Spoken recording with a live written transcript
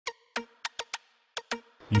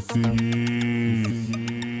Itzi.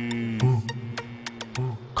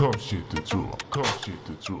 Come shit the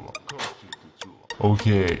truth.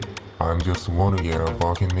 Okay, I'm just wanna get a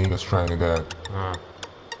fucking niggas trying that.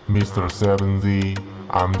 Mr. 7Z,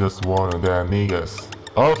 I'm just one of that niggas.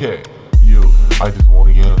 Okay, I just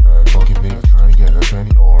wanna get a fucking niggas trying to get a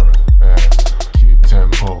 20 or keep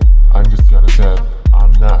tempo. I'm just gonna tell,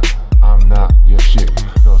 I'm not your shit.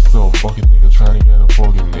 No, so fucking nigga trying to get a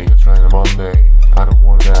fucking nigga trying to Monday. I don't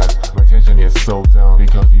want that. My tension is so down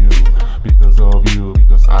because of you, because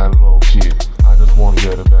I love shit. I just wanna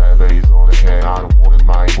get a bad bass on the head. I don't want it.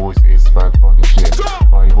 My voice is bad fucking shit.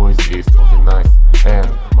 My voice is fucking nice,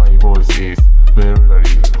 and my voice is very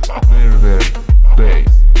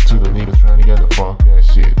bass to the niggas trying to get the fuck that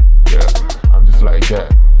shit. Yeah, I'm just like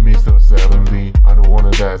that, Mr. 7Z. I don't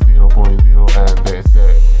wanna that 0.0 and they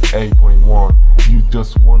say 8.1. You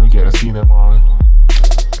just wanna get a cinema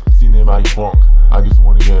funk. I just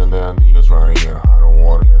wanna get in there, niggas trying to get. I don't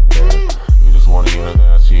wanna get that. You just wanna get in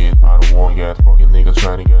that shit. I don't wanna get fucking niggas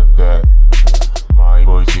trying to get that. My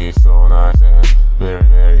voice is so nice and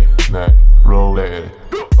very nice. Roll it.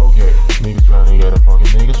 Okay, niggas trying to get a fucking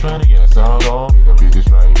niggas trying to get sound off. The bitches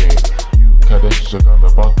trying to get. You cut that shit on the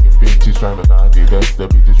fucking bitches trying to die. That's the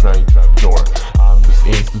bitches trying to trap door. I'm just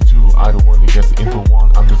institute. I don't want to get into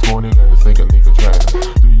one. I'm just going to get a second nigga trying.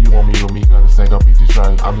 Do you want me to meet kind of second bitches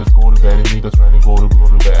trying? I'm just going to bed and niggas trying to go to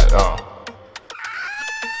bed.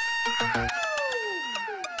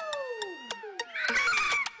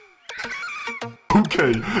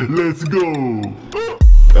 Okay, let's go.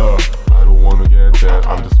 I don't wanna get that.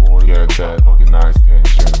 I just wanna get that fucking nice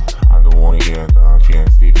tension. I don't wanna get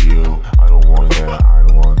chance to you. I don't wanna that. I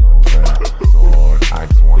don't wanna know that. So I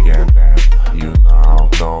just wanna get that. You know,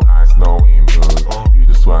 no eyes, no input. You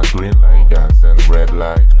just want green light gas and red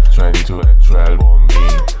light. Trying to attract on me.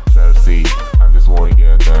 Chelsea, I just wanna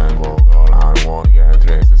get that. Oh God, I don't wanna get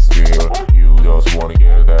traces still. You just wanna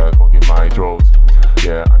get that fucking my throat.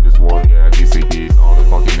 Yeah, I just wanna get DCDs. All the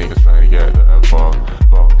fucking niggas trying to get that.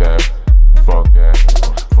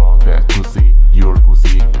 Fuck that pussy. You're a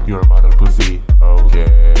pussy. You're a mother pussy.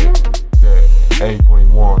 Okay.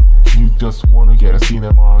 8.1. You just wanna get a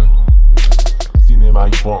cinema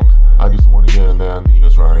funk. I just wanna get in there,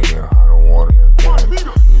 niggas trying to get. I don't wanna get that.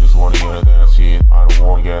 You just wanna get that shit. I don't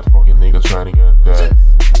wanna get fucking niggas trying to get that.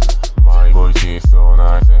 My voice is so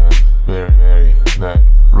nice and very nice.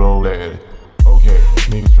 Roll it. Okay,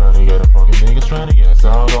 niggas trying to get a fucking niggas trying to get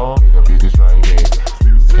sound off. The bitches trying to get.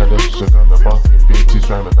 Cut that shit on the fucking bitches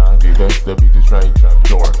trying to die. That's the bitches trying to trap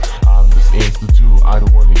door. I'm just institute. I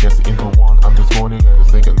don't want to get into one. I'm just going to get a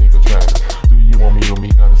second nigga trying. Do you want me to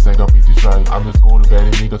meet kind of second bitches trying? I'm just going to bed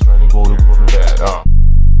and niggas trying to go to bed.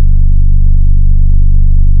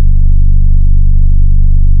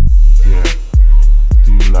 Yeah.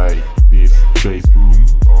 Do you like this bass boom?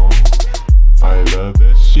 I love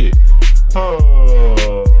that shit.